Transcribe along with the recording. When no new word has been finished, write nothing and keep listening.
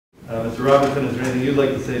Mr. Robinson, is there anything you'd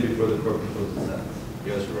like to say before the court proposes a sentence?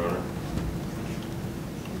 Yes, Your Honor.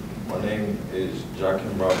 My name is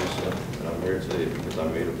Jahkim Robinson, and I'm here today because I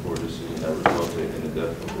made a poor decision that resulted in the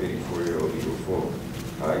death of 84-year-old Eva Fuld.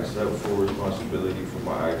 I accept full responsibility for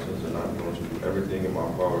my actions, and I'm going to do everything in my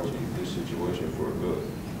power to use this situation for good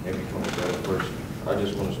and become a better person. I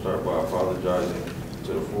just want to start by apologizing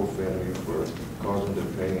to the full family for causing the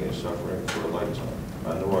pain and suffering for a lifetime.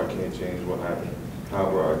 I know I can't change what happened.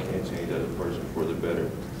 However, I can change as a person for the better.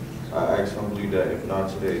 I ask humbly that if not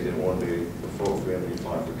today, then one day the full family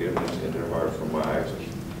find forgiveness in their heart for my actions.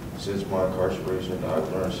 Since my incarceration, I've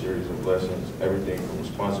learned a series of lessons, everything from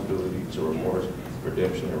responsibility to remorse,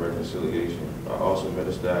 redemption, and reconciliation. I also met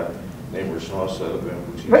a staff named Rashawn Sullivan,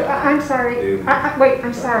 who teaches. Wait, I'm sorry. Wait,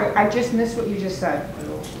 I'm sorry. I just missed what you just said.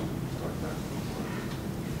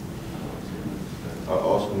 I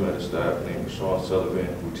also met a staff named Rashawn Sullivan,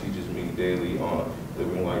 who teaches me daily on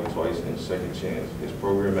living life twice and second chance. His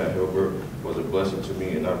program at Hilbert was a blessing to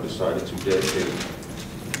me, and I've decided to dedicate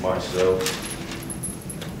myself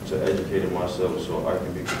to educating myself so I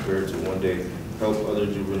can be prepared to one day help other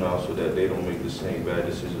juveniles so that they don't make the same bad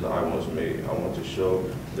decisions I once made. I want to show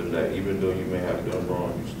them that even though you may have done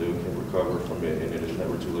wrong, you still can recover from it, and it is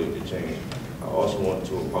never too late to change. I also want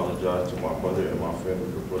to apologize to my mother and my family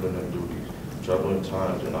for putting them through these troubling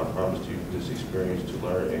times, and I promise to use this experience to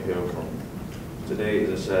learn and heal from. Today is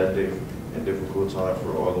a sad day and difficult time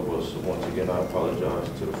for all of us, so once again I apologize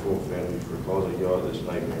to the full family for causing y'all this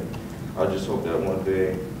nightmare. I just hope that one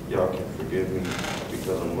day y'all can forgive me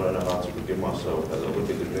because I'm learning how to forgive myself. As I look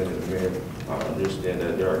at the men in the mirror, I understand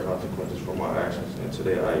that there are consequences for my actions, and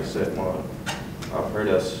today I accept mine. I pray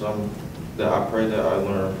that I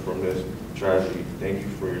learn from this tragedy. Thank you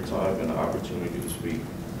for your time and the opportunity to speak.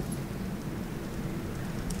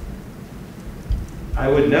 I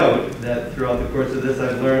would note that throughout the course of this,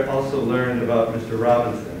 I've also learned about Mr.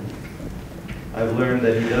 Robinson. I've learned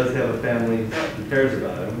that he does have a family who cares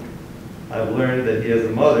about him. I've learned that he has a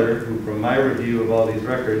mother who, from my review of all these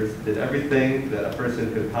records, did everything that a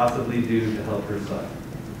person could possibly do to help her son.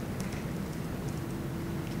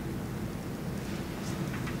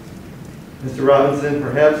 Mr. Robinson,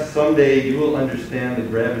 perhaps someday you will understand the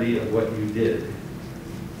gravity of what you did.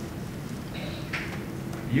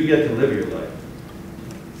 You get to live your life.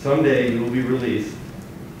 Someday you will be released.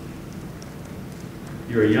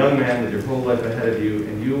 You're a young man with your whole life ahead of you,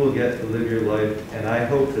 and you will get to live your life. And I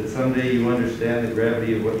hope that someday you understand the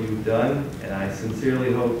gravity of what you've done, and I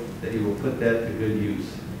sincerely hope that you will put that to good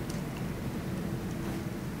use.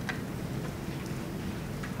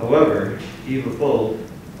 However, Eva Fuld,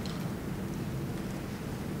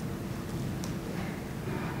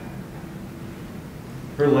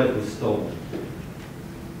 her life was stolen.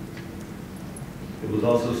 It was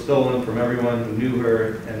also stolen from everyone who knew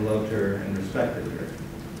her and loved her and respected her.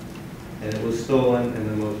 And it was stolen in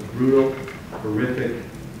the most brutal, horrific,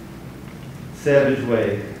 savage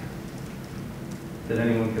way that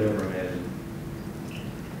anyone could ever imagine.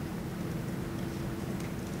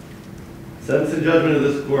 Sentence and judgment of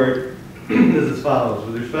this court is as follows.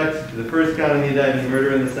 With respect to the first count in the indictment,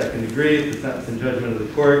 murder in the second degree, the sentence and judgment of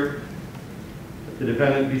the court, the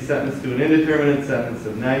defendant be sentenced to an indeterminate sentence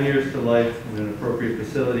of 9 years to life in an appropriate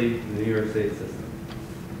facility in the New York State system.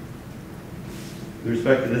 With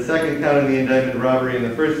respect to the second count in the indictment, robbery in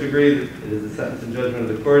the first degree, it is the sentence and judgment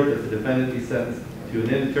of the court that the defendant be sentenced to an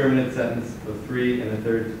indeterminate sentence of 3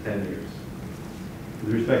 1/3 to 10 years.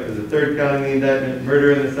 With respect to the third count in the indictment,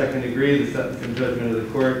 murder in the second degree, the sentence and judgment of the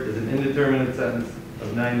court is an indeterminate sentence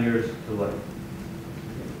of 9 years to life.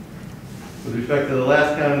 With respect to the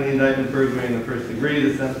last count in the indictment, burglary in the first degree,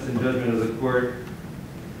 the sentence and judgment of the court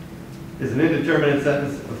is an indeterminate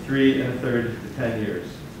sentence of 3 1/3 to 10 years.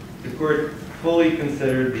 The court fully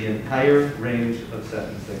considered the entire range of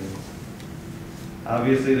sentencing.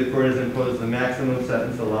 Obviously, the court has imposed the maximum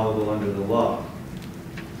sentence allowable under the law.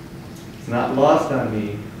 It's not lost on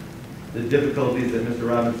me the difficulties that Mr.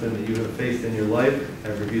 Robinson, that you have faced in your life.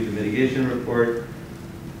 I've reviewed the mitigation report,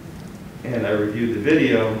 and I reviewed the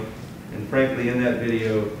video, and frankly, in that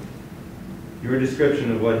video, your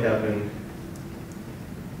description of what happened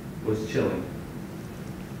was chilling.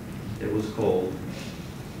 It was cold.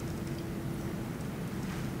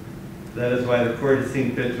 That is why the court has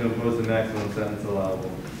seen fit to impose the maximum sentence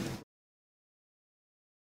allowable.